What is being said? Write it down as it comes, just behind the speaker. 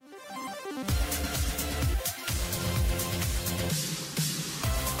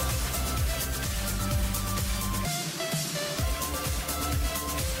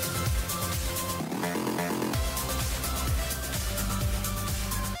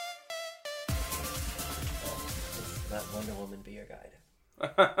Let Wonder Woman be your guide.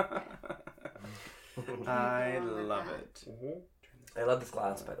 I love it. Mm-hmm. I love this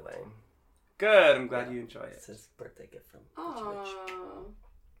glass, by the way. Good. I'm glad you enjoy it. It's his birthday gift from Aww. Rich.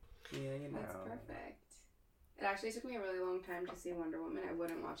 Yeah, you know. That's perfect. It actually took me a really long time to see Wonder Woman. I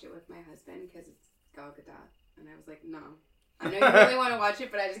wouldn't watch it with my husband because it's Gal Gadot. And I was like, no. I know you really want to watch it,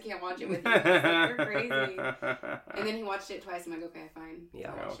 but I just can't watch it with you. He's like, you're crazy. And then he watched it twice. I'm like, okay, fine.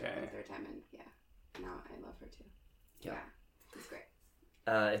 Yeah, so I watched okay. it for the third time, and yeah, now I love her too. Yeah. It's great.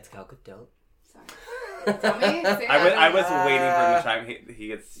 It's Gal Gadot. Sorry. Tell me. Say I was waiting for him to chime. He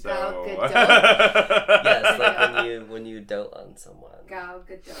gets so. Gal Gadot. Yes, like when you dote on someone. Gal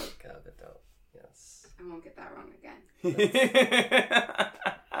Gadot. Gal Gadot. Yes. I won't get that wrong again.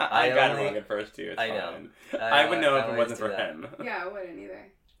 I got it wrong at first too. It's I fine. know. I would know if it always wasn't do for that. him. Yeah, I wouldn't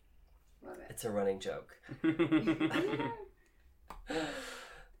either. Love it. It's a running joke.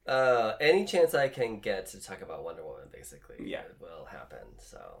 Any chance I can get to talk about Wonder Woman, basically, it will happen.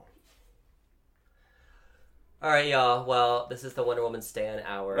 So, all right, y'all. Well, this is the Wonder Woman Stan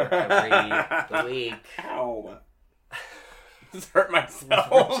Hour every week. Ow! Just hurt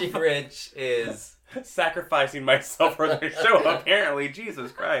myself. Richie Rich is sacrificing myself for the show. Apparently,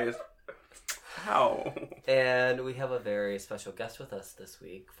 Jesus Christ. Ow. And we have a very special guest with us this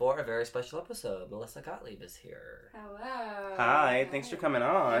week for a very special episode. Melissa Gottlieb is here. Hello. Hi, thanks for coming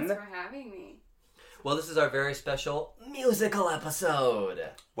on. Thanks for having me. Well, this is our very special musical episode.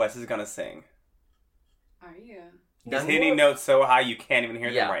 Wes is gonna sing. Are you? He's hitting notes so high you can't even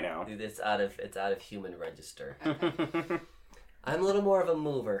hear them right now. It's out of human register. Okay. I'm a little more of a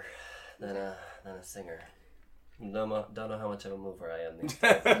mover than a singer. Don't know how much of a mover I am these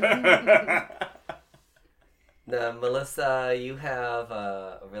days. Now, Melissa, you have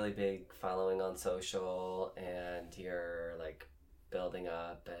a really big following on social, and you're like building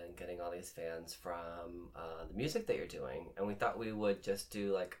up and getting all these fans from the music that you're doing. And we thought we would just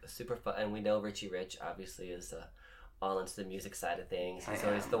do like a super fun. And we know Richie Rich obviously is all into the music side of things. He's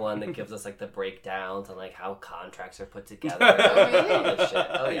always the one that gives us like the breakdowns on like how contracts are put together. All this shit.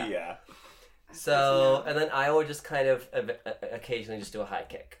 Oh yeah. Yeah. So, and then I will just kind of occasionally just do a high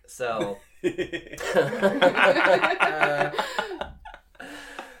kick. So,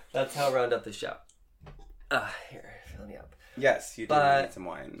 that's how I round up the show. Here, fill me up. Yes, you do need some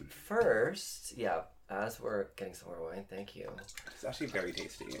wine. First, as we're getting some more wine, thank you. It's actually very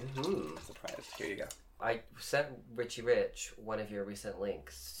tasty. Mm-hmm. Surprised. Here you go. I sent Richie Rich one of your recent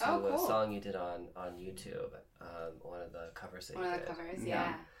links to a song you did on YouTube. One of the covers that you did. One of the covers,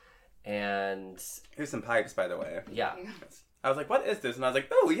 yeah. And here's some pipes, by the way. Yeah. I was like, what is this? And I was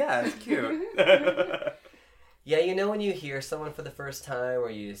like, oh, yeah, it's cute. Yeah, you know when you hear someone for the first time or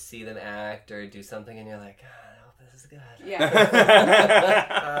you see them act or do something and you're like, I hope this is good.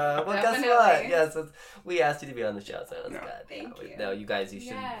 Yeah. Well, guess what? Yes, we asked you to be on the show, so that's good. Thank you. No, you guys, you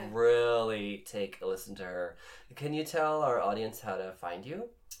should really take a listen to her. Can you tell our audience how to find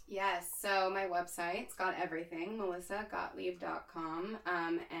you? Yes, so my website's got everything, melissagottlieb.com,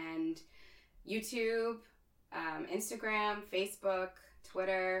 and YouTube, Instagram, Facebook,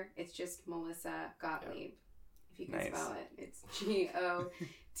 Twitter. It's just Melissa Gottlieb. If you can spell it, it's Gottlieb.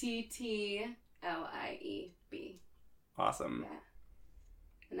 Awesome. Yeah.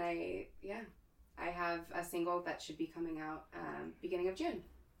 And I have a single that should be coming out beginning of June.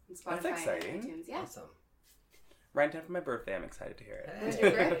 On Spotify. That's exciting. And iTunes. Yeah. Awesome. Right in time for my birthday. I'm excited to hear it. When's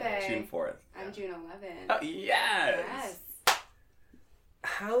your birthday? June 4th. I'm June 11th. Oh, yes!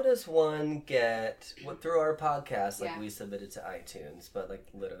 How does one get through our podcast? Like we submitted to iTunes, but like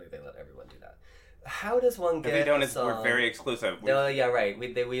literally they let everyone do that. How does one get? If they don't, a song? we're very exclusive. No, yeah, right.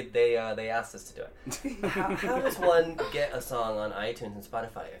 They asked us to do it. How does one get a song on iTunes and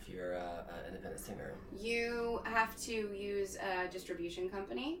Spotify if you're an independent singer? You have to use a distribution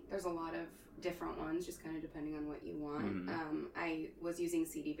company. There's a lot of different ones, just kind of depending on what you want. Mm-hmm. I was using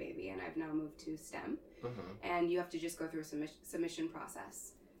CD Baby, and I've now moved to STEM. Mm-hmm. And you have to just go through a submission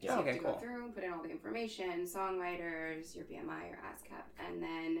process. Yeah. So you have to go through, put in all the information, songwriters, your BMI, your ASCAP, and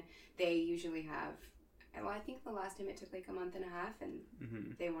then they usually have, well, I think the last time it took like a month and a half, and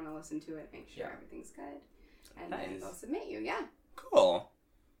they want to listen to it, make sure everything's good, and then they'll submit you, Cool.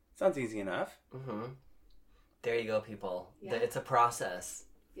 Sounds easy enough. Mm-hmm. There you go, people. Yeah. It's a process.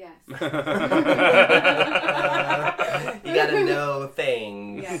 Yes. You gotta know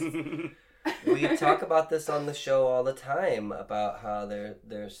things. Yes. We talk about this on the show all the time about how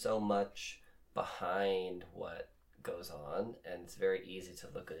there's so much behind what goes on, and it's very easy to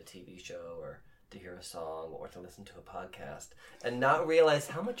look at a TV show or to hear a song or to listen to a podcast and not realize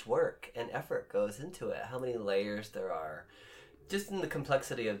how much work and effort goes into it, how many layers there are, just in the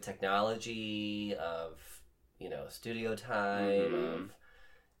complexity of technology, of studio time Mhm.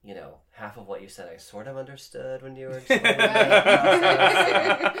 of, half of what you said I sort of understood when you were explaining it.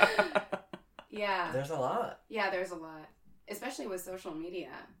 Yeah. There's a lot. Yeah, there's a lot. Especially with social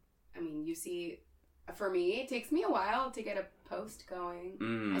media. I mean, you see, for me, it takes me a while to get a post going.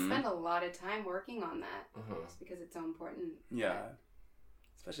 Mhm. I spend a lot of time working on that Mhm. just because it's so important. Yeah.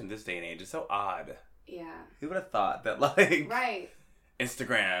 Especially in this day and age. It's so odd. Yeah. Who would have thought that, Right.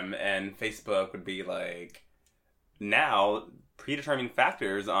 Instagram and Facebook would be, now predetermining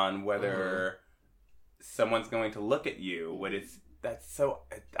factors on whether someone's going to look at you. That's so...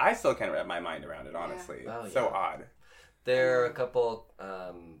 I still can't wrap my mind around it, honestly. Oh, So yeah. odd. There are a couple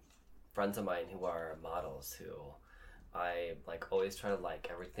friends of mine who are models who I always try to like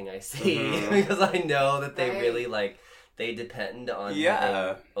everything I see Mhm. because I know that they Right. really they depend on Yeah.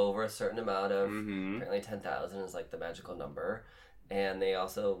 having over a certain amount of Mhm. apparently 10,000 is the magical number, and they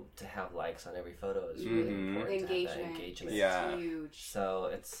also to have likes on every photo is really Mhm. important. To have that Engagement. engagement. Is Yeah. huge.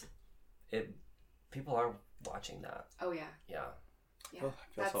 So people are watching that. Oh, yeah. Yeah. Yeah. Oh, I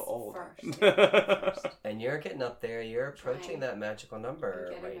feel That's so old. first. First. And you're getting up there. You're approaching Trying. that magical number I'm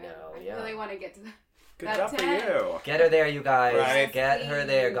getting right there. now. I Yeah. really want to get to that. Good That job for 10. you. Get her there, you guys. Right. Get her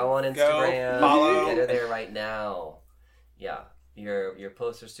there. Go on Go, Instagram. follow. Get her there right now. Yeah. Your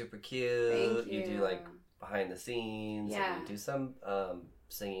posts are super cute. Thank you. You do behind the scenes. Yeah. And you do some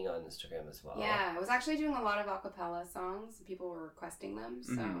singing on Instagram as well. Yeah, I was actually doing a lot of a cappella songs. People were requesting them,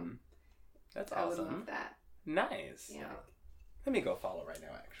 so Mhm. That's I would awesome. love that. Nice. Yeah. Let me go follow right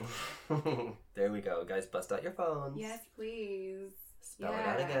now, actually. There we go. Guys, bust out your phones. Yes, please. Spell it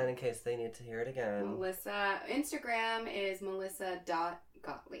out again in case they need to hear it again. Melissa. Instagram is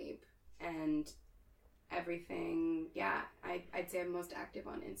melissa.gottlieb. And everything, yeah, I'd say I'm most active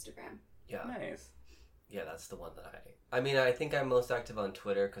on Instagram. Yeah. Nice. Yeah, that's the one that I mean, I think I'm most active on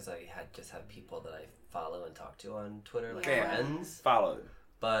Twitter because I just have people that I follow and talk to on Twitter, like Yeah. friends. Followed.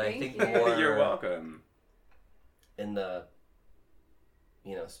 But I Thank think you. more You're welcome. in the,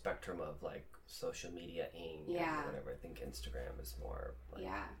 spectrum of social media aim. Yeah. Or whatever. I think Instagram is more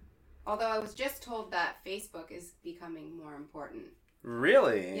Yeah. Although I was just told that Facebook is becoming more important.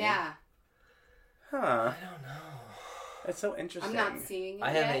 Really? Yeah. Huh. I don't know. That's so interesting. I'm not seeing it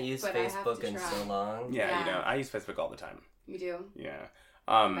I yet, haven't used but I have Facebook to in try. so long. Yeah, Yeah. I use Facebook all the time. You do? Yeah.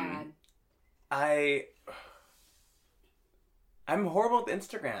 Bad. I'm horrible with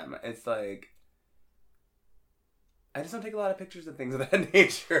Instagram. It's I just don't take a lot of pictures of things of that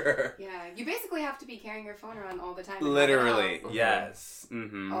nature. Yeah. You basically have to be carrying your phone around all the time. and have it Literally, out Mhm. yes.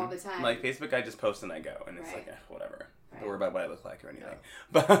 Mm-hmm. All the time. Facebook, I just post and I go, and it's Right. whatever. Right. Don't worry about what I look like or anything. Yeah.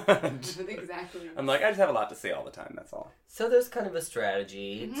 But Exactly. I'm I just have a lot to say all the time. That's all. So there's kind of a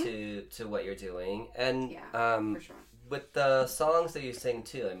strategy Mhm. to what you're doing, and Yeah, um, For sure. with the songs that you sing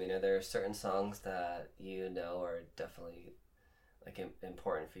too. I mean, are there certain songs that are definitely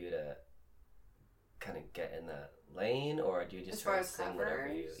important for you to kind of get in that lane, or do you just As far try to as sing whatever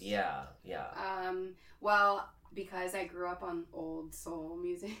you? covers? Yeah. Well, because I grew up on old soul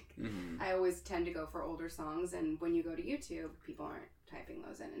music, Mm-hmm. I always tend to go for older songs, and when you go to YouTube, people aren't typing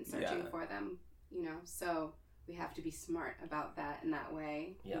those in and searching Yeah. for them, so we have to be smart about that in that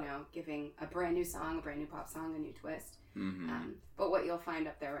way, Yeah. giving a brand new song, a brand new pop song, a new twist. Mm-hmm. But what you'll find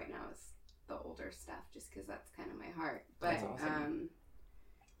up there right now is the older stuff, just because that's kind of my heart. But That's awesome.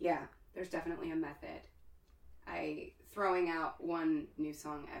 yeah, there's definitely a method. Throwing out one new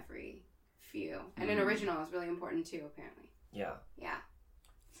song every few, and an Mhm. original is really important too. Apparently, Yeah. yeah,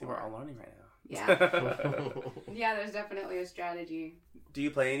 See, we're all learning right now. Yeah. yeah. There's definitely a strategy. Do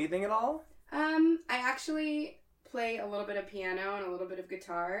you play anything at all? I actually play a little bit of piano and a little bit of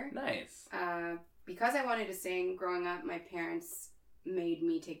guitar. Nice. Because I wanted to sing growing up, my parents made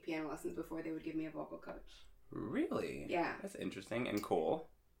me take piano lessons before they would give me a vocal coach. Really? Yeah. That's interesting and cool.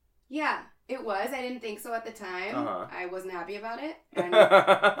 Yeah, it was. I didn't think so at the time. Uh-huh. I wasn't happy about it. And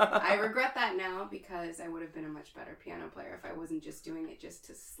I regret that now because I would have been a much better piano player if I wasn't just doing it just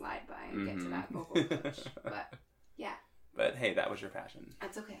to slide by and get to that vocal coach. But yeah, But hey, that was your passion.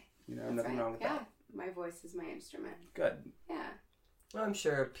 that's okay. Nothing That's right. wrong with Yeah, that. my voice is my instrument. Good. Yeah, Well, I'm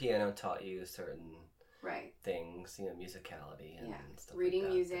sure piano taught you certain right. things, musicality and Yeah, stuff reading like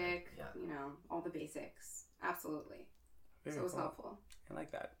that. music, Yeah. all the basics. Absolutely. Very So it was cool. helpful. I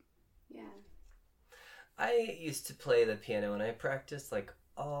like that. Yeah. I used to play the piano and I practiced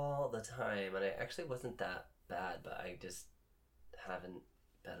all the time, and I actually wasn't that bad, but I just haven't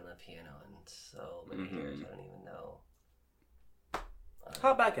been on a piano in so many Mhm. years. I don't even know.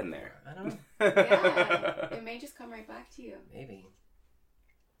 Hop back in there. I don't know. Yeah, it may just come right back to you. Maybe.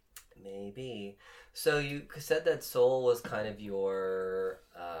 So you said that soul was kind of your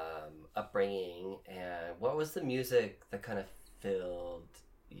upbringing, and what was the music that kind of filled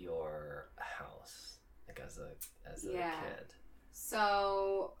your house, like as a kid?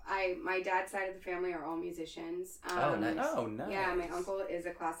 So my dad's side of the family are all musicians. Nice. Oh, nice. Yeah, my uncle is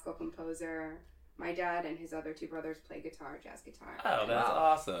a classical composer. My dad and his other two brothers play guitar, jazz guitar. Oh, that's Wow.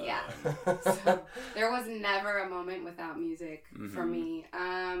 awesome. Yeah. So there was never a moment without music for me.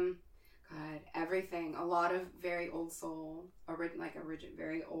 God, everything. A lot of very old soul,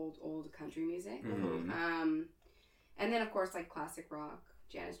 very old country music. Mhm. And then of course like classic rock,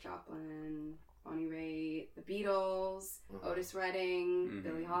 Janis Joplin, Bonnie Raitt, the Beatles, Otis Redding,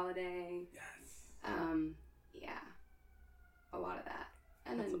 Billie Holiday. Yes. Yeah, a lot of that.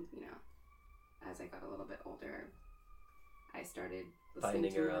 And then as I got a little bit older, I started listening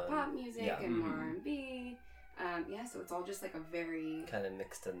Finding to your more own- pop music yeah. and more R&B. So it's all just like a very, Kind of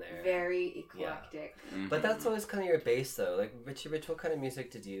mixed in there. very eclectic. But that's always kind of your base, though. Like, Richie Rich, what kind of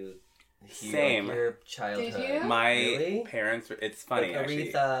music did you hear? Same. Like, your childhood? Did you? My Really? parents were, it's funny Like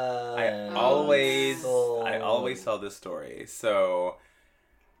actually. Aretha I and always Soul. tell this story. So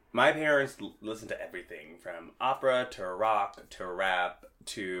my parents listened to everything from opera to rock to rap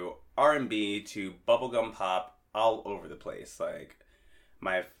to R&B to bubblegum pop, all over the place. Like,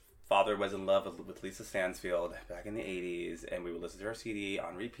 my father was in love with Lisa Stansfield back in the 80s, and we would listen to her CD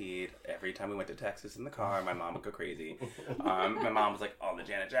on repeat every time we went to Texas in the car. My mom would go crazy. My mom was like on the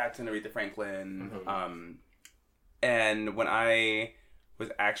Janet Jackson, Aretha Franklin. And when I was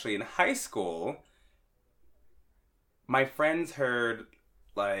actually in high school, my friends heard,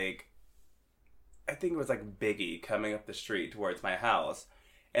 like, I think it was like Biggie coming up the street towards my house,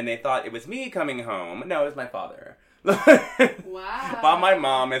 and they thought it was me coming home. No, it was my father. Wow. While my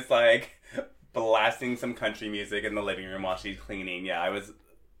mom is like blasting some country music in the living room while she's cleaning. Yeah,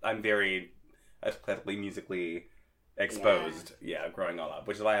 I'm very athletically, musically exposed. Yeah, growing all up,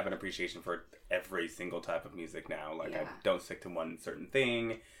 which is why I have an appreciation for every single type of music now. Like, I don't stick to one certain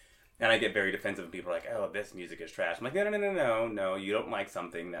thing. And I get very defensive when people are like, oh, this music is trash. I'm like, no, you don't like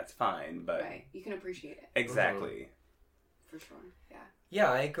something, that's fine, but... Right, you can appreciate it. Exactly. For sure, yeah. Yeah,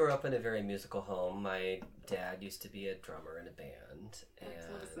 I grew up in a very musical home. My dad used to be a drummer in a band,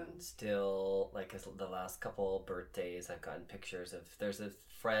 and still, like, the last couple birthdays, I've gotten pictures of, there's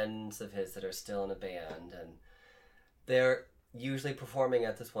friends of his that are still in a band, and they're usually performing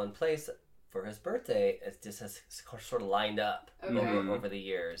at this one place for his birthday. It just has sort of lined up over the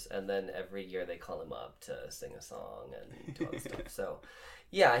years, and then every year they call him up to sing a song and do all this stuff. So,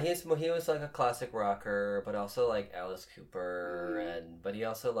 yeah, he was like a classic rocker, but also like Alice Cooper, but he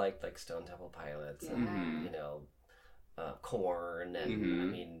also liked like Stone Temple Pilots and Korn and I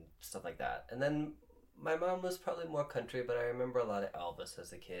mean stuff like that. And then my mom was probably more country, but I remember a lot of Elvis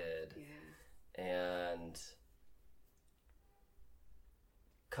as a kid, and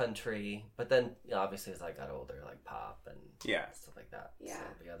country, but then obviously as I got older, like pop and stuff like that. Yeah. So,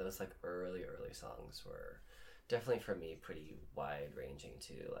 but yeah, those like early songs were definitely for me pretty wide ranging,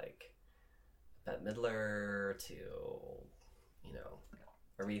 to like Bette Midler to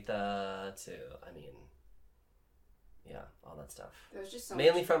Aretha to all that stuff. There was just so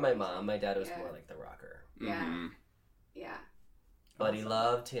mainly much from my music. mom. My dad was more like the rocker. Yeah. But he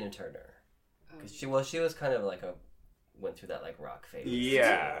loved Tina Turner. Because she was kind of like went through that like rock phase.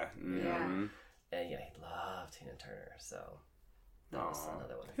 Yeah. Too, And he loved Tina Turner, so that was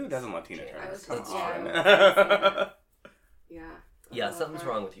another one. Who doesn't love Tina Turner? That's Come on. Yeah, something's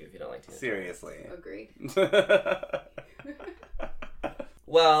wrong with you if you don't like Tina Seriously. Agreed.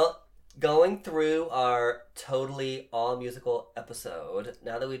 Well, going through our totally all musical episode,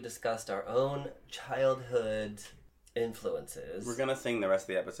 now that we've discussed our own childhood influences. We're gonna sing the rest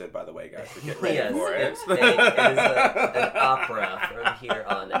of the episode, by the way, guys, so get ready Yes, for it. it is an opera from here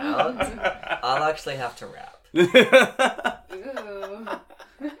on out. I'll actually have to rap. Ooh.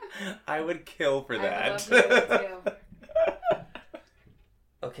 I would kill for I that. would love to do it too.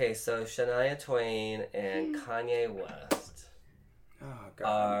 Okay, so Shania Twain and Kanye West Oh, God.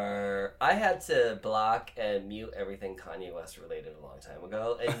 are... I had to block and mute everything Kanye West related a long time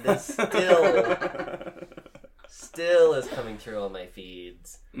ago, and this still is coming through on my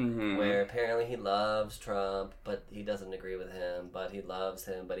feeds, where apparently he loves Trump, but he doesn't agree with him, but he loves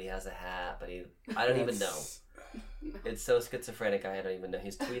him, but he has a hat, but I don't even know. It's so schizophrenic, I don't even know.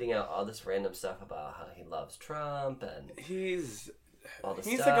 He's tweeting out all this random stuff about how he loves Trump and all this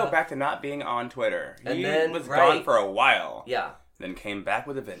He needs stuff. to go back to not being on Twitter. And he then, was right. gone for a while. Yeah. Then came back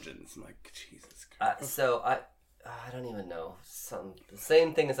with a vengeance. I'm like, Jesus Christ. So I don't even know. The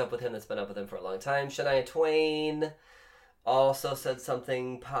same thing is up with him that's been up with him for a long time. Shania Twain also said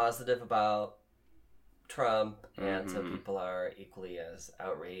something positive about Trump, and so people are equally as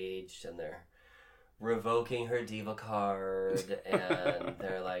outraged, and they're revoking her diva card, and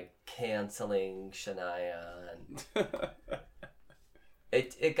they're like canceling Shania, and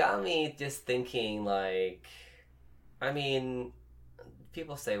it got me just thinking, like, I mean,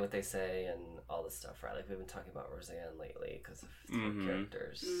 people say what they say and all this stuff, right? Like, we've been talking about Roseanne lately because of her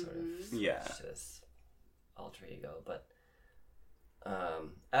characters sort of this alter ego, but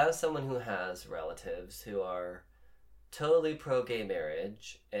as someone who has relatives who are totally pro-gay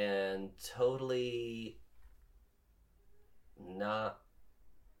marriage and totally not,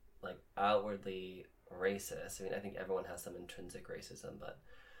 like, outwardly racist. I mean, I think everyone has some intrinsic racism, but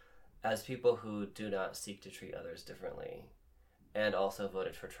as people who do not seek to treat others differently and also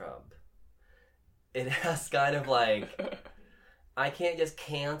voted for Trump, it has kind of like, I can't just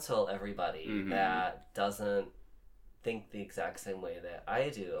cancel everybody that doesn't think the exact same way that I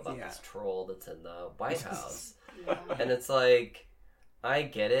do about this troll that's in the White House. And it's like, I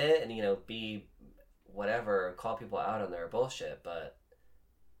get it, and, you know, be whatever, call people out on their bullshit, but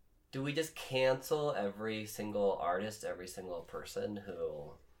do we just cancel every single artist, every single person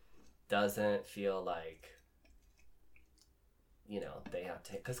who doesn't feel like, you know, they have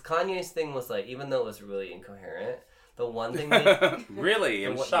to... Because Kanye's thing was like, even though it was really incoherent, the one thing that... Really?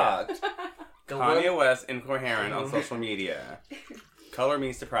 I'm shocked. Kanye West incoherent on social media. Color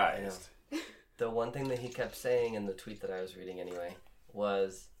me surprised. The one thing that he kept saying in the tweet that I was reading anyway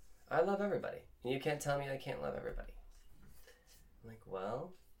was, I love everybody. And you can't tell me I can't love everybody. I'm like,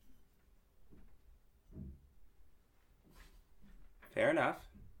 well... Fair enough.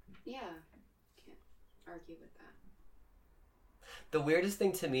 Yeah. Can't argue with that. The weirdest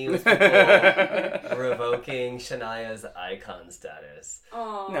thing to me was people revoking Shania's icon status.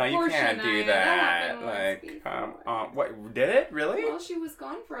 Oh, no, you can't Shania. do that. Like, what? Did it really? Well, she was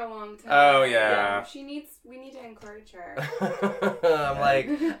gone for a long time. Oh yeah. We need to encourage her. I'm like,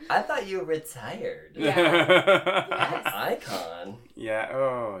 I thought you retired. Yeah. Yes. Icon. Yeah.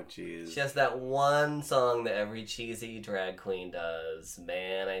 Oh, jeez. She has that one song that every cheesy drag queen does.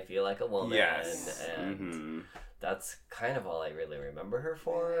 Man, I feel like a woman. Yes. And that's kind of all I really remember her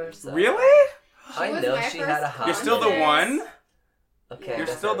for. So. Really? I know she had a hot. You're still the one. Okay. You're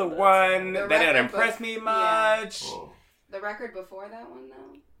still the one that didn't impress me much. Yeah. The record before that one,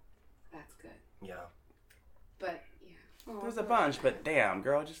 though, that's good. Yeah. But yeah. Oh, there's a bunch, but damn,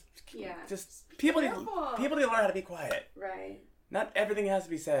 girl, just people need to learn how to be quiet. Right. Not everything has to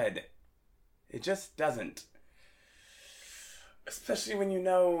be said. It just doesn't. Especially when you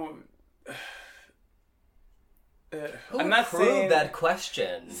know. Who I'm not approved saying that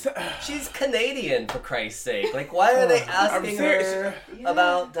question. She's Canadian, for Christ's sake. Like, why are they asking her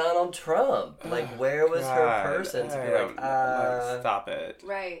about Donald Trump? Like, where was her person to be like, stop it.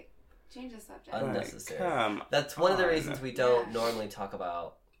 Right. Change the subject. Unnecessary. That's one of the reasons we don't normally talk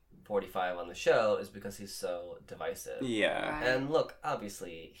about 45 on the show, is because he's so divisive. Yeah. Right. And look,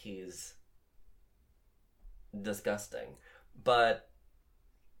 obviously, he's disgusting. But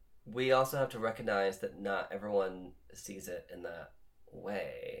we also have to recognize that not everyone sees it in that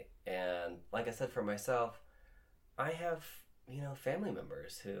way. And like I said, for myself, I have, you know, family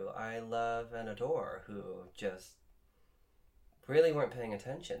members who I love and adore who just really weren't paying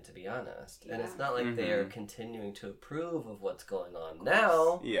attention, to be honest. Yeah. And it's not like they're continuing to approve of what's going on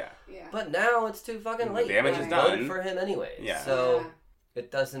now. Yeah. But now it's too fucking late. The damage is done. Voted for him anyways. Yeah. So... It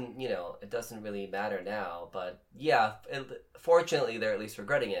doesn't, you know, it doesn't really matter now, but yeah, fortunately they're at least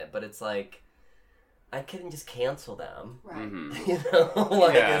regretting it, but it's like, I couldn't just cancel them. Right. You know,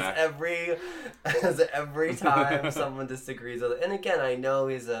 like as every time someone disagrees with it. And again, I know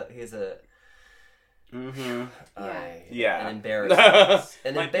he's a an embarrassment.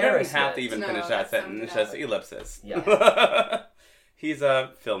 An embarrassment. You don't have to even finish that sentence. It's just ellipsis. Yeah. He's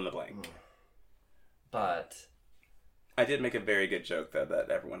a fill in the blank. But I did make a very good joke though that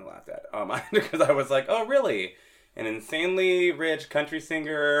everyone laughed at. Because I was like, oh really? An insanely rich country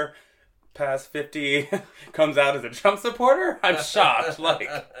singer past 50 comes out as a Trump supporter? I'm shocked. Like,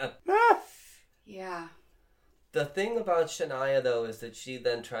 yeah. The thing about Shania though is that she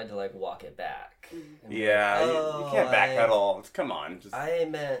then tried to like walk it back. Yeah, you can't backpedal. Come on. I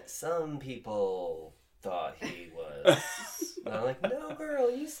meant some people thought he was. And I'm like, no, girl,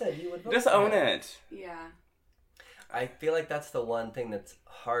 you said you would vote. Just own it. Yeah. I feel like that's the one thing that's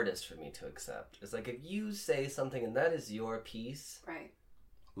hardest for me to accept. It's like, if you say something and that is your piece, right?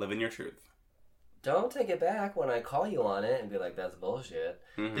 Live in your truth. Don't take it back when I call you on it and be like, that's bullshit.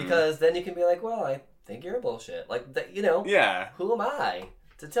 Because then you can be like, well, I think you're bullshit. Like, you know, yeah. Who am I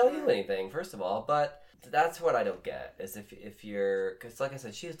to tell you anything, first of all? But that's what I don't get, is if you're, because like I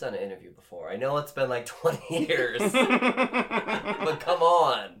said, she's done an interview before. I know it's been like 20 years, but come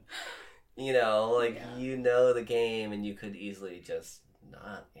on. You know, like, you know the game, and you could easily just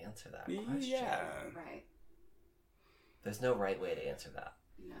not answer that question. Yeah. Right. There's no right way to answer that.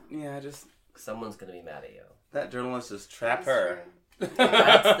 No. Yeah, just... Someone's going to be mad at you. That journalist just trapped That's her. true.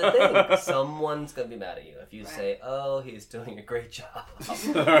 That's the thing. Someone's going to be mad at you. If you say, oh, he's doing a great job,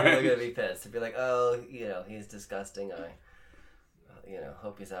 you're going to be pissed. If you're like, oh, you know, he's disgusting,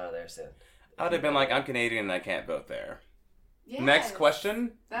 hope he's out of there soon. I would have been like, I'm Canadian and I can't vote there. Yes. Next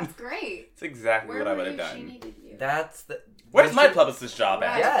question. That's great. It's exactly Where what I were would have you? She done. needed you. That's the... Where's my publicist job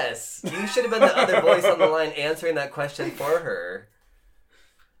at? Right. Yes. You should have been the other voice on the line answering that question for her.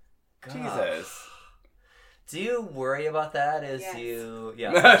 God. Jesus. Do you worry about that as Yes. you...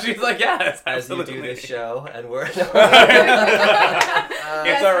 She's like, yes, as absolutely. you do this show, and we're... It's Yes,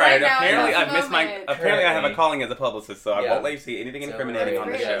 all right. right now, Apparently, in I this missed my. moment. Apparently, I have a calling as a publicist, so I Yeah. won't let you see anything Don't incriminating on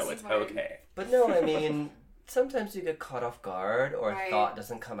worry. the show. Yes, It's fine. okay. But no, I mean, sometimes you get caught off guard, or a Right. thought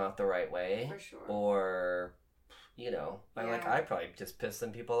doesn't come out the right way, For sure. or Yeah. I probably just pissed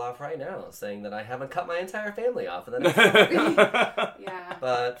some people off right now, saying that I haven't cut my entire family off, and then Yeah.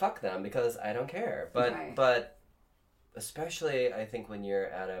 but fuck them, because I don't care. But Right. but especially, I think when you're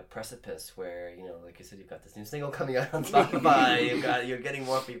at a precipice where, you know, like you said, you've got this new single coming out on Spotify, you're getting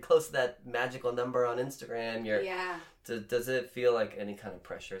more, you're close to that magical number on Instagram. Yeah. Does it feel like any kind of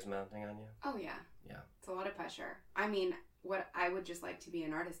pressure is mounting on you? Oh, yeah. Yeah. It's a lot of pressure. I mean, what I would just like to be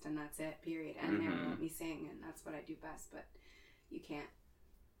an artist, and that's it, period. And they would let me sing, and that's what I do best, but you can't.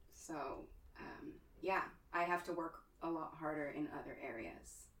 So, yeah, I have to work a lot harder in other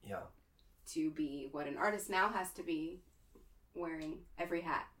areas Yeah. to be what an artist now has to be, wearing every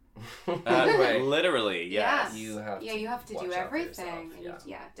hat. Right. Literally, yes. You have Yeah, to you have to watch do out for everything. yourself,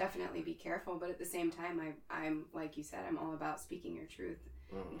 And definitely be careful. But at the same time, I'm like you said, I'm all about speaking your truth,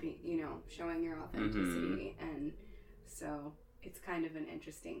 showing your authenticity. And so it's kind of an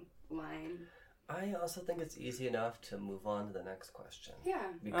interesting line. I also think it's easy enough to move on to the next question. Yeah.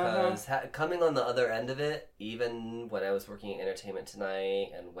 Because coming on the other end of it, even when I was working in entertainment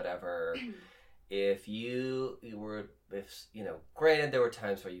tonight and whatever, granted there were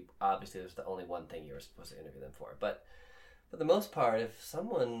times where obviously there's the only one thing you were supposed to interview them for, but for the most part, if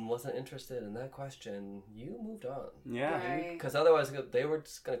someone wasn't interested in that question, you moved on. Yeah. Right. Because otherwise they were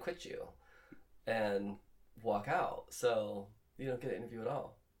just going to quit you and walk out. So you don't get an interview at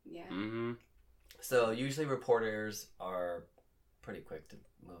all. Yeah. Mm-hmm. So usually reporters are pretty quick to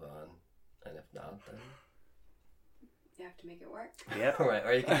move on. And if not, then... You have to make it work. Yep. Right,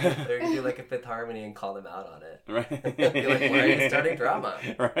 or you can do like a Fifth Harmony and call them out on it. Right. Be like, why are you starting drama?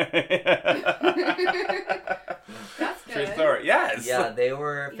 Right. That's good. True story. Yes. Yeah, they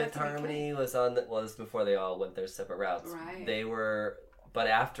were... You Fifth have to be Harmony was before they all went their separate routes. Right. They were... But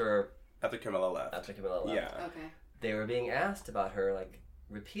after Camilla left. Camilla left, Yeah. Okay. they were being asked about her, like,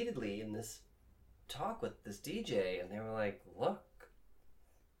 repeatedly in this talk with this DJ, and they were like, look,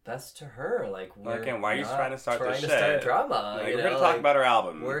 that's to her. Like, we're Again, why are you not trying to start this start shit? drama? Like, you we're know? going to talk Like, about her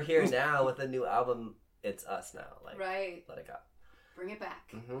album. we're here now with a new album. It's us now. Like, Right. let it go. Bring it back.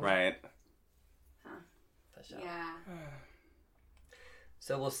 Mm-hmm. Right. For sure. Yeah.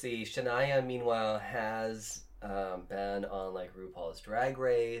 So we'll see. Shania, meanwhile, has been on like RuPaul's Drag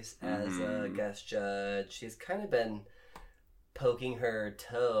Race as a guest judge. She's kind of been poking her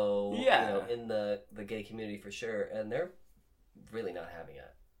toe, in the gay community for sure, and they're really not having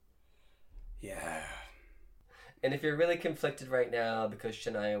it. Yeah. And if you're really conflicted right now because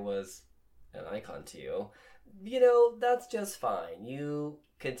Shania was an icon to you, that's just fine. You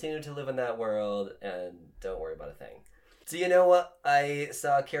continue to live in that world and don't worry about a thing. So you know what? I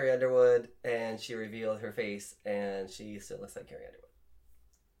saw Carrie Underwood and she revealed her face and she still looks like Carrie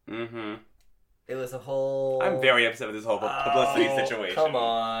Underwood. Mm-hmm. It was a whole... I'm very upset with this whole publicity situation. Come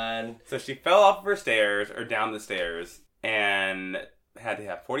on. So she fell off of her stairs, or down the stairs, and had to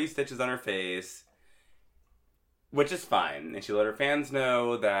have 40 stitches on her face, which is fine. And she let her fans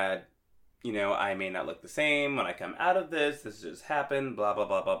know that, I may not look the same when I come out of this. This just happened, blah, blah,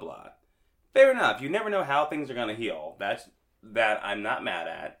 blah, blah, blah. Fair enough. You never know how things are going to heal. That I'm not mad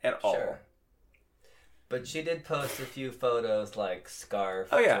at all. Sure. But she did post a few photos, like scarf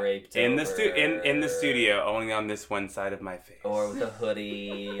draped in over, the in the studio, only on this one side of my face, or with a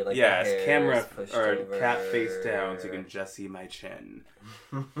hoodie, like yes, the hair camera pushed or over. cat face down, so you can just see my chin.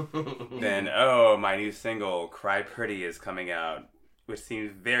 Then, my new single "Cry Pretty" is coming out, which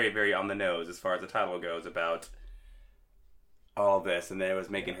seems very, very on the nose as far as the title goes about all this, and then it was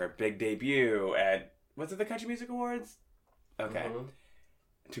making her big debut at was it the Country Music Awards? Okay,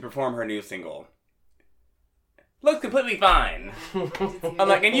 to perform her new single. looks completely fine. I'm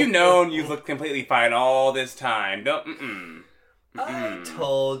like, and you've looked completely fine all this time. Don't, I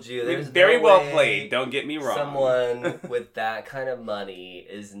told you. There's very no well way played. Don't get me wrong. Someone with that kind of money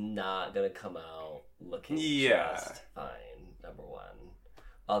is not going to come out looking just fine, number one.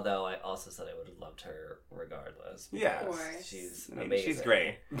 Although I also said I would have loved her regardless. Yeah. Of course. She's I mean, amazing. she's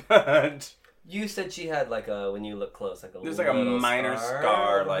great. But You said she had like a, when you look close, like a there's like a minor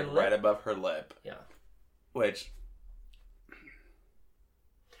scar like her right lip. above her lip. Yeah. Which,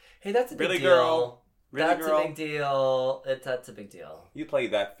 hey, that's a big really, deal. girl? Really, That's girl? a big deal. That's a big deal. You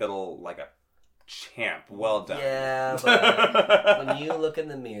played that fiddle like a champ. Well done. Yeah, but when you look in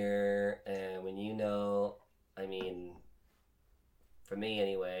the mirror and when you know, I mean, for me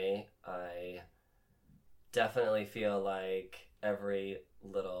anyway, I definitely feel like every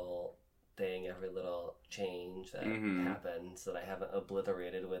little thing, every little change that happens that I haven't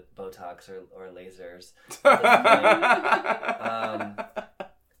obliterated with Botox or lasers.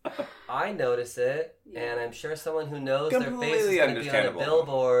 I notice it, and I'm sure someone who knows their face is going to be on a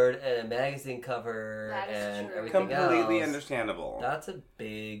billboard and a magazine cover and everything else. Completely understandable. That's a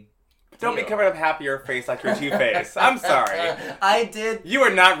big Don't be deal. covering up half your face like your Two-Face. I'm sorry. I did. You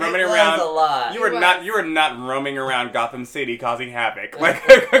are not roaming It around. was a lot. You are not roaming around Gotham City causing havoc. Like,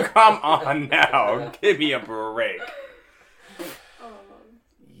 come on now, give me a break.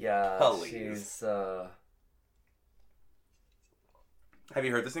 Yeah, Please. she's. Have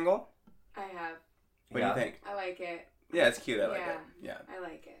you heard the single? I have. What do you think? I like it. Yeah, it's cute. I like it. Yeah. I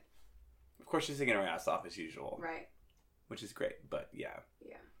like it. Of course, she's singing her ass off as usual, Right. which is great. But yeah.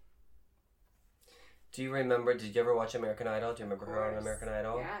 Yeah. Do you remember? Did you ever watch American Idol? Do you remember her on American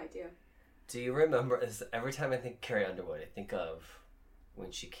Idol? Yeah, I do. Do you remember? Every time I think Carrie Underwood, I think of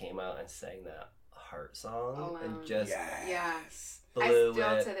when she came out and sang that Heart song Alone. and just Yes. I blew still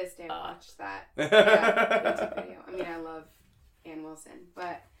it to this day up. watch that YouTube video. I mean, I love Ann Wilson,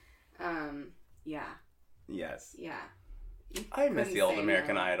 but yeah, Yes. yeah. I miss the old Couldn't say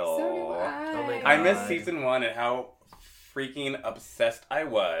American no. Idol. So do I. Oh my I God. missed season 1 and how freaking obsessed I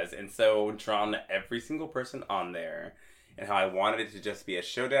was and so drawn to every single person on there and how I wanted it to just be a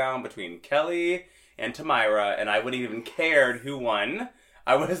showdown between Kelly and Tamira and I wouldn't even cared who won.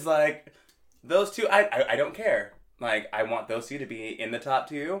 I was like, those two, I don't care. Like, I want those two to be in the top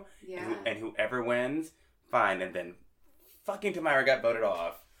two Yeah. and whoever wins, fine. And then fucking Tamira got voted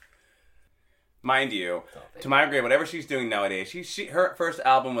off. Mind you, Tamira Gray, whatever she's doing nowadays, her first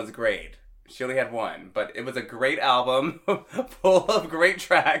album was great. She only had one, but it was a great album full of great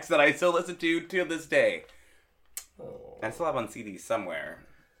tracks that I still listen to this day. Oh. And I still have on CD somewhere.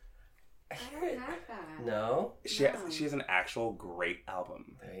 I I hear don't it. have that. No. She has an actual great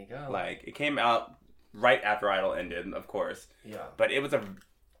album. There you go. Like, it came out right after Idol ended, of course. Yeah. But it was a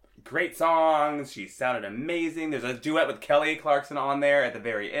great song. She sounded amazing. There's a duet with Kelly Clarkson on there at the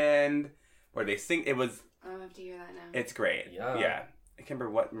very end where they sing. It was. I'll have to hear that now. It's great. Yeah. I can't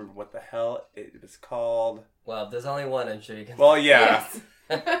remember what the hell it was called. Well, if there's only one, I'm sure you can. Well, yeah. Yes.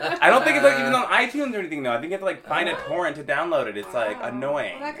 I don't think it's like even on iTunes or anything though. I think you have to like find a torrent to download it. It's like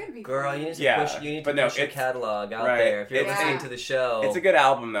annoying. Well, that could be Girl, fun. you need to Yeah, push. You need but to no, push your it's- catalog out right, there. If you're it's- listening to the show, It's a good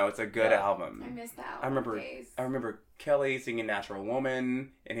album though. It's a good Yeah. album. I missed that. I remember. Days. I remember Kelly singing "Natural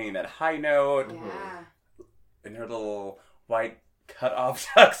Woman" and hitting that high note Yeah. in her little white cut-off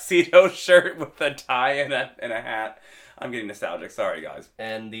tuxedo shirt with a tie and a hat. I'm getting nostalgic. Sorry, guys.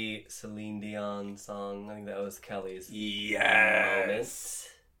 and the Celine Dion song. I think that was Kelly's Yes.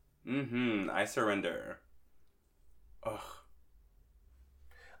 I surrender. Ugh.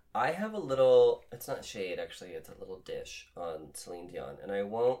 I have a little, it's not shade actually, it's a little dish on Celine Dion. And I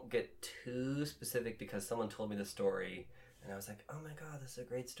won't get too specific because someone told me the story and I was like, oh my God, this is a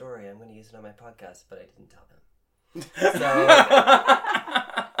great story. I'm going to use it on my podcast, but I didn't tell them.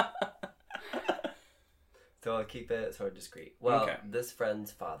 So I'll keep it sort of discreet. Well, Okay. this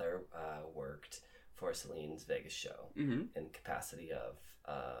friend's father worked for Celine's Vegas show Mm-hmm. in capacity of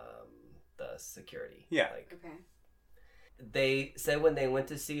the security. Yeah. Like, Okay. they said when they went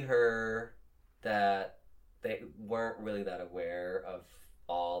to see her that they weren't really that aware of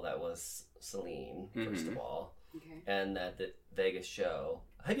all that was Celine, first of all, Okay. and that the Vegas show.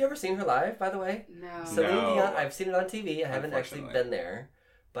 Have you ever seen her live, by the way? No. Celine No. Dion. I've seen it on TV. I haven't actually Unfortunately. been there,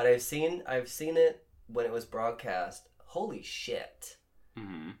 but I've seen it when it was broadcast. Holy shit!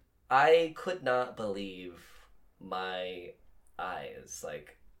 Mm-hmm. I could not believe my eyes.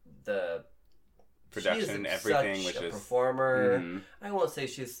 Like the Production, she's everything, such which a is performer. Mhm. I won't say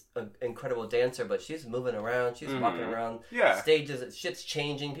she's an incredible dancer, but she's moving around. She's walking around Yeah. stages. Shit's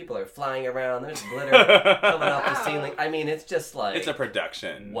changing. People are flying around. There's glitter coming off the Wow. ceiling. I mean, it's just like It's a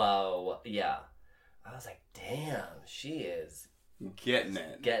production. wow. Yeah. I was like, damn, she is Getting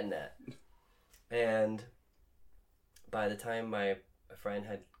it. getting it. And by the time my friend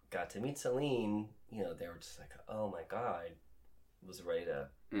had got to meet Celine, you know, they were just like, oh my God, was ready to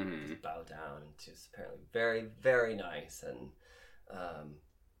Mm-hmm. bow down. And she was apparently very, very nice. And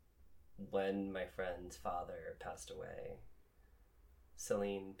when my friend's father passed away,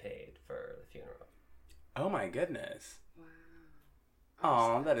 Celine paid for the funeral. Oh my goodness.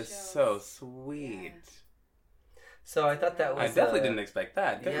 Wow. Oh, that is so sweet. Yeah. So I thought that I was definitely didn't expect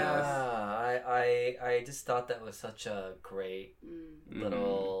that. Goodness. Yeah, I just thought that was such a great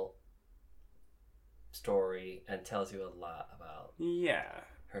little story and tells you a lot about Yeah.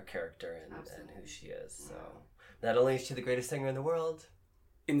 her character and Absolutely. who she is. So not only is she the greatest singer in the world,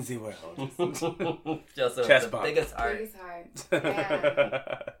 In the world. she also has Chest the bump. biggest heart. Biggest heart.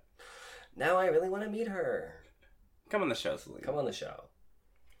 Yeah. Now I really want to meet her. Come on the show, Celine. Come on the show.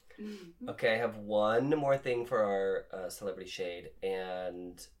 Okay, I have one more thing for our celebrity shade,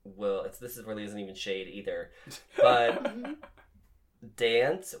 and this really isn't even shade either, but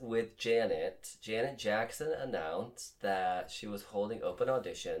Dance with Janet. Janet Jackson announced that she was holding open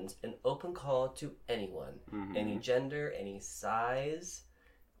auditions, an open call to anyone, Mhm. any gender, any size,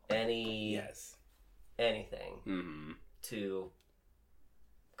 anything Mm-hmm. to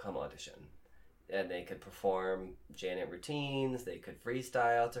come audition. And they could perform Janet routines, they could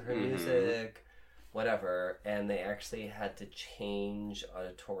freestyle to her Mhm. music, whatever. And they actually had to change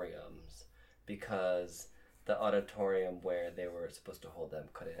auditoriums because the auditorium where they were supposed to hold them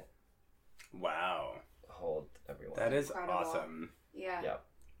couldn't Wow. hold everyone. That is Incredible. awesome. Yeah.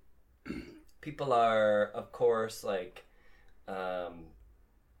 Yeah. People are, of course,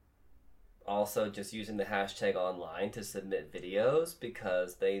 also just using the hashtag online to submit videos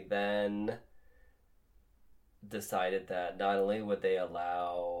because they then decided that not only would they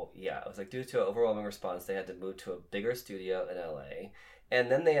allow, it was like due to an overwhelming response, they had to move to a bigger studio in LA. And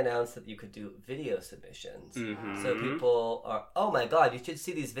then they announced that you could do video submissions. Mm-hmm. So people are, oh my God, you should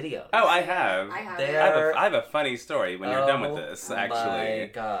see these videos. Oh, I have. I have. They it. are- I have a funny story when you're done with Oh this, my actually.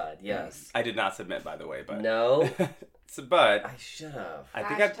 God, yes. I did not submit, by the way, but No, but I should have. I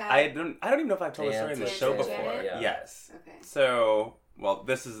think Hashtag I don't even know if I've told the story in the Dance show with before. Janet? Yeah. Yes. Okay. So, well,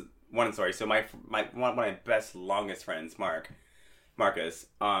 this is one story. So one of my best longest friends, Marcus,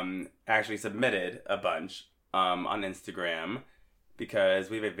 actually submitted a bunch on Instagram because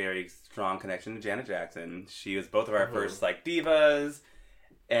we have a very strong connection to Janet Jackson. She was both of our first divas.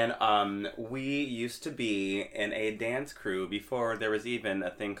 And we used to be in a dance crew before there was even a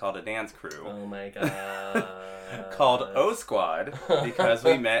thing called a dance crew. Oh my God. Called O Squad because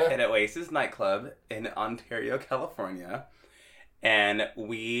we met at Oasis nightclub in Ontario, California. And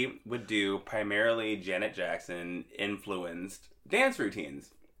we would do primarily Janet Jackson influenced dance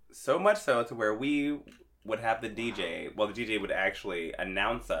routines. So much so to where we would have the DJ, the DJ would actually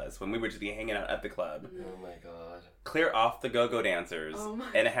announce us when we would just be hanging out at the club. Oh my God. Clear off the go-go dancers Oh my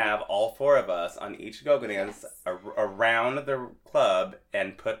and have all four of us on each go-go dance around the club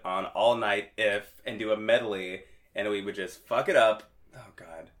and put on All Night If and do a medley, and we would just fuck it up. Oh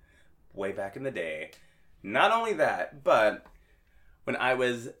God, way back in the day. Not only that, but when I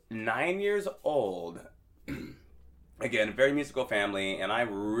was 9 years old, again, very musical family, and I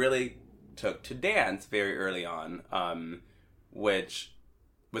really took to dance very early on, which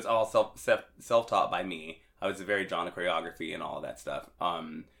was all self-taught by me. I was very drawn to choreography and all of that stuff.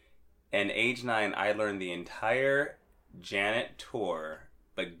 And age 9, I learned the entire Janet tour,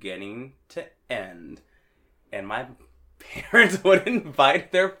 beginning to end. And my parents would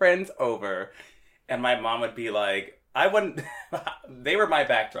invite their friends over, and my mom would be like, they were my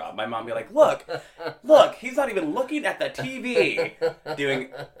backdrop. My mom would be like, look, he's not even looking at the TV. Doing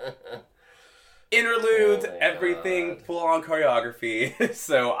interludes, Oh my everything, God. full on choreography.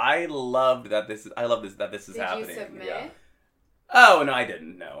 So I love that this is Did happening. you submit? Yeah. Oh no, I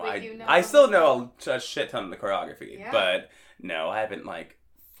didn't. No, But you know. I still know a shit ton of the choreography, Yeah. but no, I haven't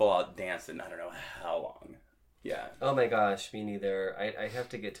full out danced in I don't know how long. Yeah, Oh my gosh, me neither. I have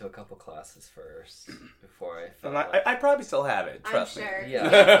to get to a couple classes first before I feel and like... I probably still have it. Trust I'm sure. me. Yeah.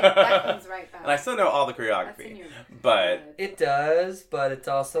 That comes right back. And I still know all the That's in choreography, your but blood. It does, but it's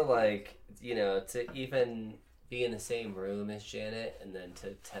also like, to even be in the same room as Janet and then to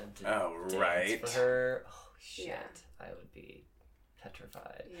attempt to Oh, dance right. for her, oh shit, Yeah. I would be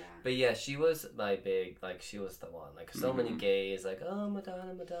petrified. Yeah. But yeah, she was my big, she was the one. So many Mhm. gays, oh, Madonna,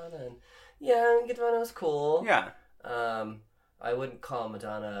 and yeah, Madonna was cool. yeah. I wouldn't call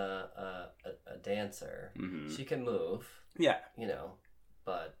Madonna a dancer. Hmm. She can move, Yeah.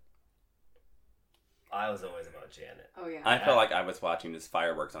 but I was always about Janet. Oh yeah. I felt like I was watching just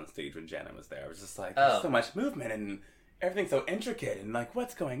fireworks on stage when Janet was there. I was just like, there's so much movement and everything's so intricate and like,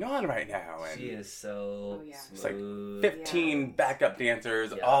 what's going on right now? And She is so it's like smooth. 15 backup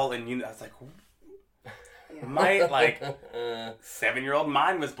dancers all in unison. I was like, Yeah. my like 7-year-old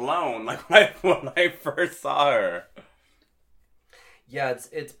mind was blown like when I first saw her. Yeah,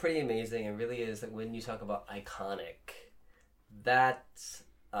 it's pretty amazing. It really is. Like when you talk about iconic, that's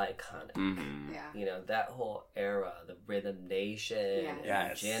iconic. Mm-hmm. Yeah. You know, that whole era, the Rhythm Nation, and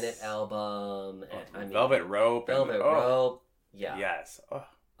Yes. the Janet album, and I mean, Velvet Rope. Velvet Rope. Yeah. Yes.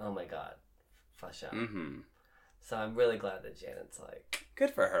 Oh my God. Fasha. Mm-hmm. So I'm really glad that Janet's like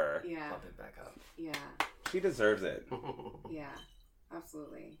Good for her. Yeah. bumping back up. Yeah. She deserves it. Yeah.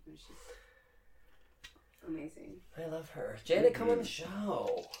 Absolutely. And she's amazing. I love her. Janet, come on the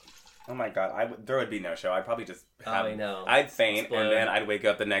show. Oh my God, there would be no show. I'd probably just I know. I'd faint Explode. and then I'd wake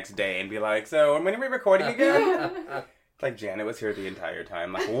up the next day and be like, so when are we recording again? Like Janet was here the entire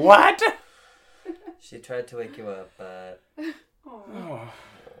time. Like, what? She tried to wake you up, but Oh.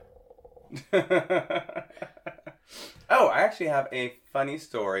 Oh, I actually have a funny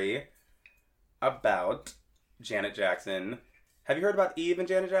story about Janet Jackson. Have you heard about Eve and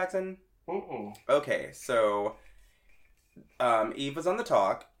Janet Jackson? Okay, so Eve was on the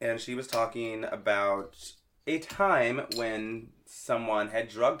talk, and she was talking about a time when someone had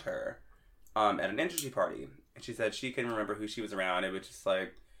drugged her at an industry party. And she said she couldn't remember who she was around. It was just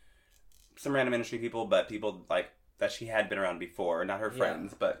like some random industry people, but people like that she had been around before, not her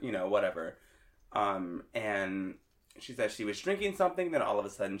friends, but you know, whatever. And she said she was drinking something, then all of a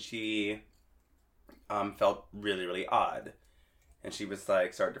sudden she felt really, really odd. And she was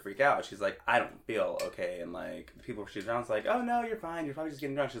like, started to freak out. She's like, I don't feel okay. And like, the people she's around was like, oh no, you're fine. You're probably just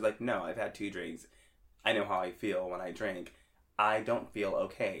getting drunk. She's like, no, I've had 2 drinks. I know how I feel when I drink. I don't feel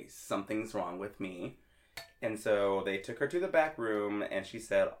okay. Something's wrong with me. And so they took her to the back room and she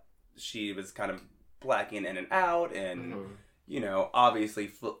said she was kind of blacking in and out and, you know,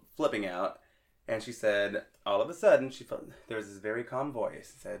 obviously flipping out. And she said, all of a sudden, she felt there was this very calm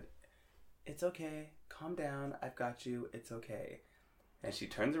voice. It said, it's okay. Calm down. I've got you. It's okay. And she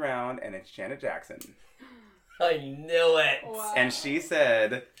turns around and it's Janet Jackson. I knew it. Wow. And she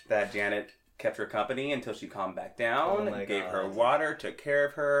said that Janet kept her company until she calmed back down, Oh my gave her God. water, took care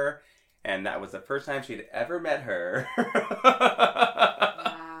of her, and that was the first time she'd ever met her.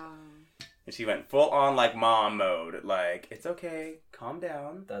 Wow. And she went full on like mom mode. Like, it's okay, calm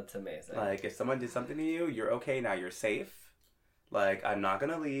down. That's amazing. Like, if someone did something to you, you're okay now, you're safe. Like, I'm not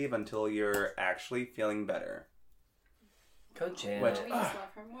gonna leave until you're actually feeling better. Go Janet. Which- We just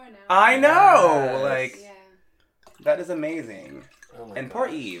love her more now. I know! Yes. Like, Yeah. that is amazing. Oh my And gosh. poor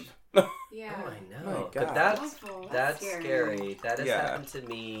Eve. Yeah. Oh, I My know. God. But that's Awful. That's scary. That has Yeah. happened to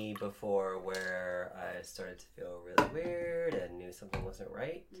me before where I started to feel really weird and knew something wasn't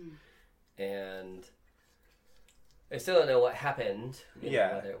right. And I still don't know what happened. You know,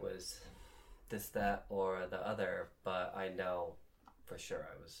 whether it was this, that, or the other, but I know for sure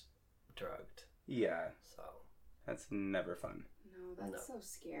I was drugged. Yeah, So, that's never fun. No, that's so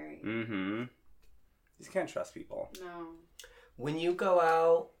scary. Mm-hmm. You just can't trust people. No. when you go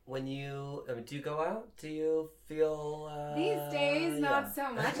out, do you go out? Do you feel... These days, not yeah.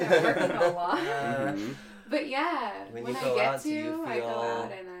 so much. I'm working a lot. Mhm. But yeah, When when you I go get out, do you to, I go feel-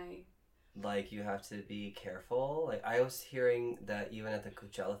 out and I... Like you have to be careful. Like I was hearing that even at the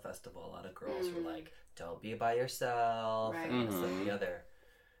Coachella Festival, a lot of girls were like, "Don't be by yourself," Right. and this and the other.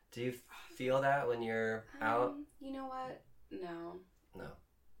 Do you feel that when you're out? You know what? No. No.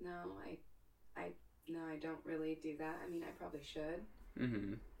 No, I don't really do that. I mean, I probably should,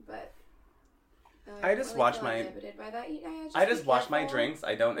 Mm-hmm. but no, I don't just really watch feel my- inhibited by that. I just be wash my careful. drinks.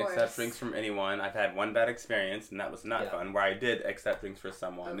 I don't Of accept course. drinks from anyone. I've had one bad experience, and that was not Yeah. fun, where I did accept drinks for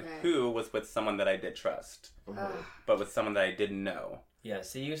someone Okay. who was with someone that I did trust, Ugh. but with someone that I didn't know. Yeah.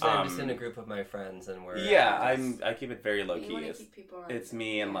 So usually I'm just in a Um, group of my friends, and we're Yeah, just- I keep it very low You key. wanna It's, keep people around it's you.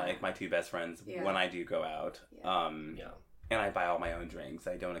 me and Yeah. like my 2 best friends Yeah. when I do go out. Yeah. yeah. And I buy all my own drinks.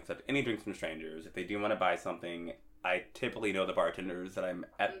 I don't accept any drinks from strangers. If they do want to buy something, I typically know the bartenders that I'm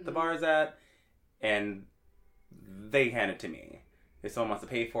at the Mhm. bars at, and they hand it to me. If someone wants to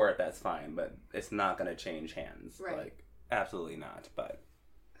pay for it, that's fine, but it's not going to change hands. Right. Like, absolutely not. But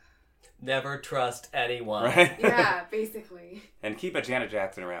Never trust anyone. right? Yeah, basically. And keep a Janet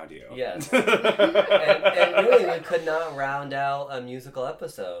Jackson around you. Yes. and really, we could not round out a musical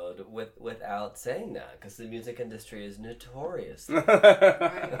episode without saying that, because the music industry is notorious.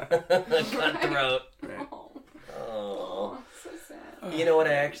 Cutthroat. Right. Oh, Oh. so sad. You know what?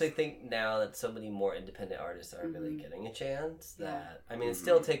 I actually think now that so many more independent artists are really getting a chance. Yeah. That I mean, it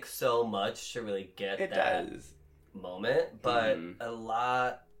still takes so much to really get It that does. moment, but a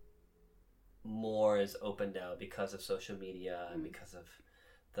lot more is open now because of social media and because of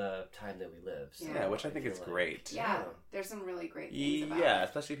the time that we live. So yeah, which I think is great. Yeah, there's some really great things about Yeah, it.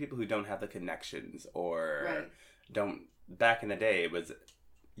 especially people who don't have the connections or Right. don't. Back in the day, it was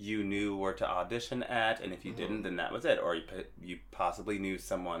you knew where to audition at, and if you didn't, then that was it. Or you possibly knew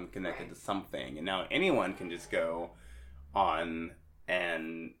someone connected to something, and now anyone can just go on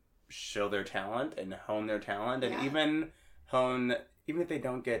and show their talent and hone their talent, and even if they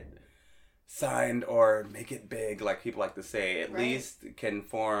don't get signed or make it big, like people like to say, at least can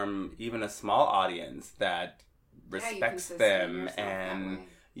form even a small audience that respects them and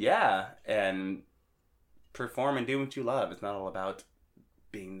and perform and do what you love. It's not all about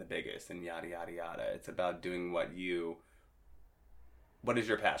being the biggest and yada yada yada. It's about doing what is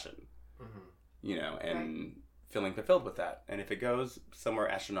your passion, you know, and feeling fulfilled with that. And if it goes somewhere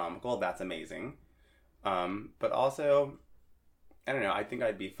astronomical, that's amazing. But also, I don't know, I think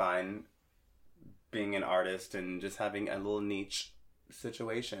I'd be fine being an artist and just having a little niche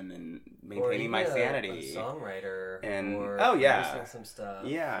situation and maintaining my sanity. A songwriter and or producing some stuff.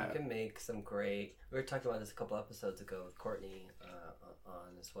 Yeah. You can make some great... We were talking about this a couple episodes ago with Courtney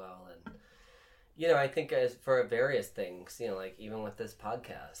on as well. And, you know, I think as for various things, you know, like even with this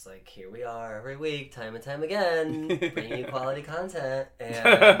podcast, like here we are every week, time and time again, bringing you quality content. And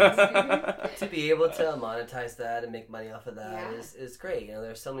to be able to monetize that and make money off of that is great. You know,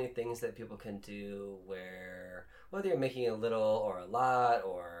 there's so many things that people can do where... whether you're making a little or a lot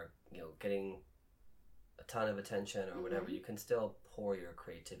or, you know, getting a ton of attention or whatever, you can still pour your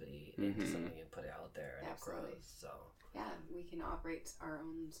creativity into something and put it out there and it grows. So yeah, we can operate our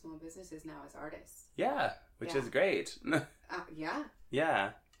own small businesses now as artists. Yeah, which is great. Yeah.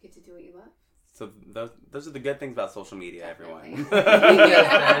 Yeah. Get to do what you love. So those are the good things about social media, everyone. Yes,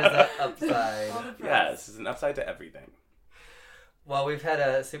 there's an upside. Yes, there's an upside to everything. Well, we've had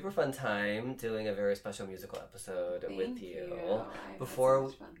a super fun time doing a very special musical episode with you.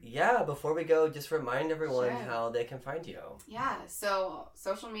 Before we go, just remind everyone how they can find you. Yeah, so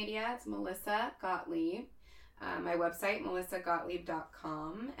social media, it's Melissa Gottlieb. My website,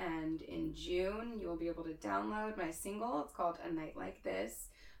 melissagottlieb.com. And in June, you will be able to download my single. It's called A Night Like This,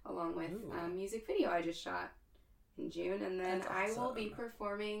 along with a music video I just shot in June. And then I will be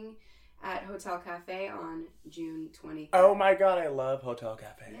performing at Hotel Cafe on June 23rd. Oh my god, I love Hotel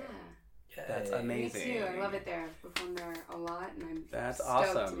Cafe. Yeah. That's amazing. Me too. I love it there. I've performed there a lot, and I'm stoked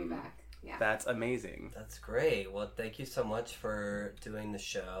awesome. to be back. Yeah. That's amazing. That's great. Well, thank you so much for doing the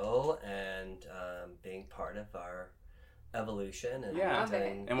show and being part of our evolution. And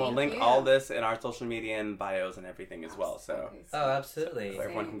and we'll link all this in our social media and bios and everything as well. So absolutely. So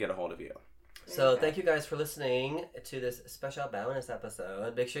everyone can get a hold of you. So thank you guys for listening to this special bonus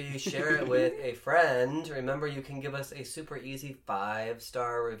episode. Make sure you share it with a friend. Remember, you can give us a super easy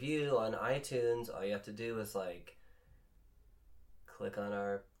 5-star review on iTunes. All you have to do is click on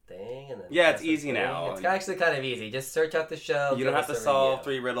our thing and then it's easy now. It's actually kind of easy. Just search out the show. You don't have to solve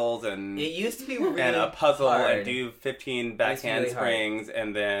 3 riddles and it used to be really and a puzzle hard. and do 15 backhand springs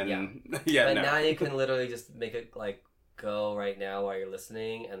and then but now you can literally just make it go right now while you're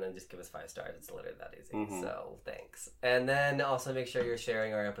listening and then just give us 5 stars. It's literally that easy. So thanks. And then also make sure you're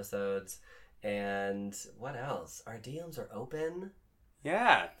sharing our episodes. And what else? Our DMs are open.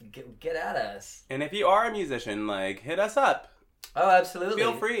 Yeah. Get at us. And if you are a musician, hit us up. Oh, absolutely.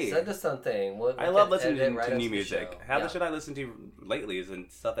 Feel free. Send us something. I love listening to new music. Half the shit I listen to lately is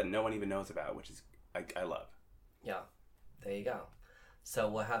stuff that no one even knows about, which is I love. Yeah. There you go. So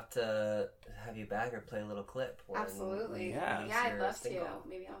we'll have to have you back or play a little clip. Absolutely. Yeah, I'd love to.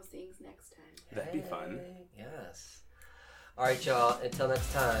 Maybe I'll sing next time. That'd be fun. Yes. All right, y'all. Until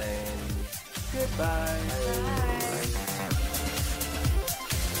next time. Goodbye. Bye.